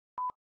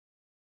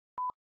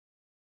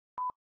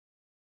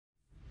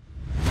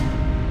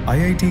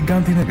IIT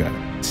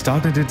Gandhinagar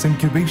started its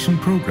incubation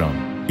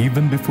program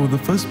even before the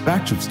first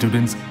batch of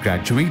students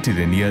graduated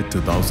in year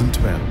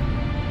 2012.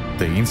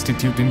 The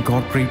institute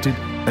incorporated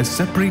a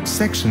separate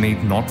Section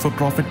 8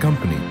 not-for-profit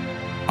company,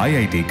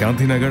 IIT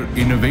Gandhinagar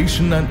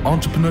Innovation and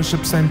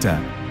Entrepreneurship Center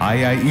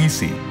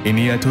 (IIEC) in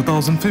year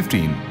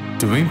 2015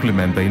 to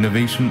implement the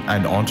innovation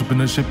and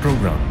entrepreneurship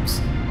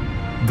programs.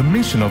 The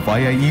mission of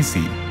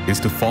IIEC is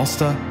to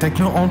foster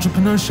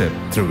techno-entrepreneurship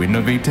through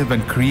innovative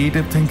and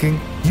creative thinking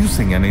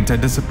using an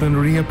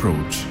interdisciplinary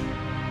approach.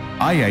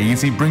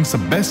 IIEC brings the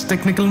best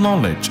technical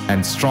knowledge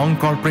and strong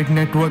corporate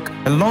network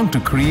along to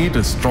create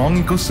a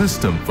strong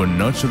ecosystem for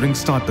nurturing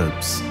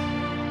startups.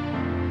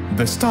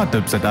 The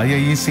startups at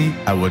IIEC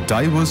have a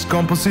diverse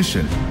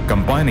composition,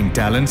 combining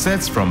talent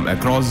sets from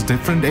across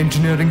different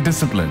engineering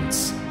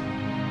disciplines.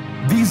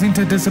 These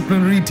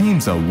interdisciplinary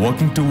teams are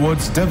working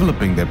towards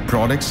developing their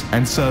products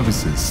and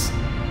services.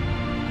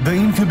 The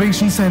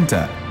Incubation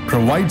Center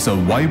provides a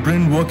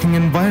vibrant working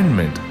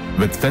environment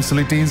with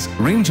facilities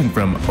ranging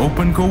from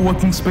open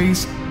co-working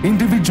space,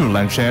 individual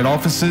and shared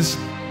offices,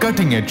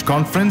 cutting-edge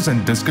conference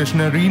and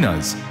discussion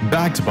arenas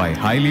backed by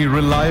highly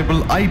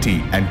reliable IT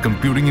and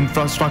computing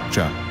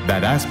infrastructure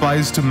that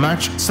aspires to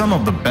match some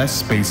of the best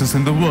spaces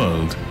in the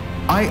world.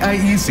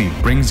 IIEC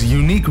brings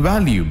unique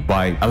value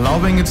by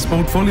allowing its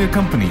portfolio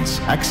companies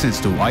access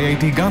to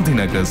IIT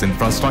Gandhinagar's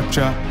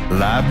infrastructure,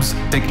 labs,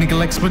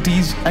 technical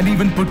expertise, and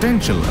even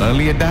potential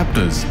early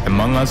adapters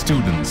among our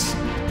students.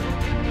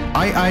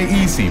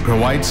 IIEC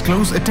provides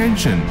close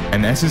attention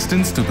and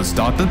assistance to the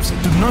startups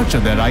to nurture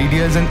their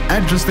ideas and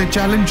address their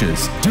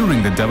challenges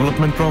during the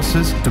development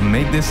process to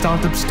make their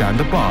startups stand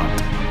apart.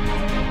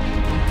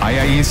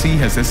 IIEC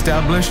has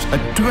established a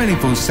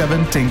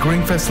 24/7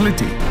 tinkering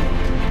facility.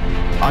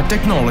 Our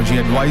technology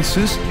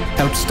advisors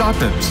help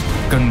startups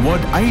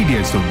convert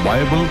ideas to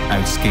viable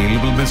and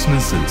scalable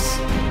businesses.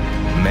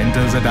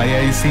 Mentors at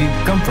IIEC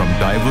come from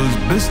diverse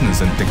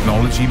business and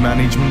technology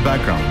management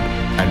background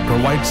and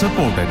provide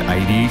support at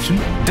ideation,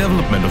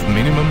 development of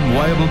minimum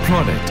viable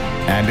product,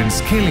 and in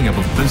scaling up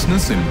of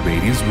business in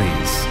various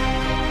ways.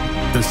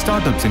 The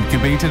startups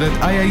incubated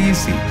at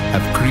IIEC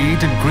have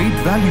created great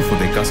value for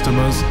their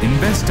customers,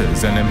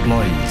 investors, and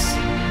employees.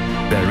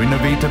 Their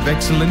innovative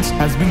excellence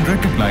has been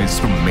recognized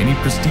through many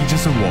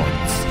prestigious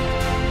awards.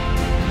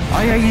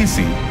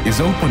 IIEC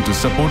is open to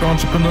support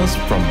entrepreneurs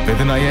from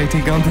within IIT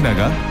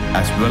Gandhinagar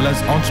as well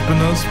as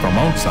entrepreneurs from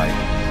outside.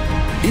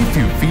 If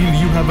you feel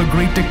you have a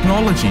great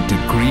technology to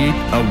create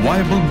a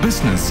viable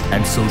business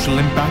and social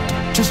impact,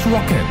 just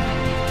walk in.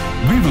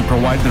 We will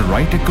provide the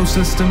right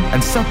ecosystem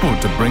and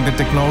support to bring the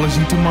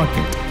technology to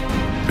market.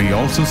 We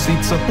also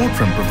seek support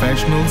from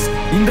professionals,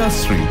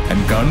 industry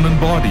and government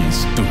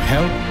bodies to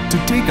help to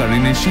take our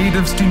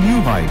initiatives to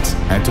new heights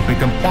and to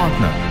become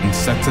partner in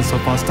success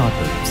of our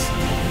startups.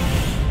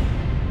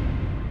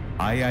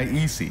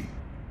 IIEC,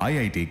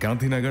 IIT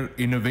Gandhinagar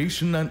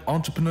Innovation and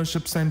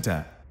Entrepreneurship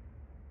Center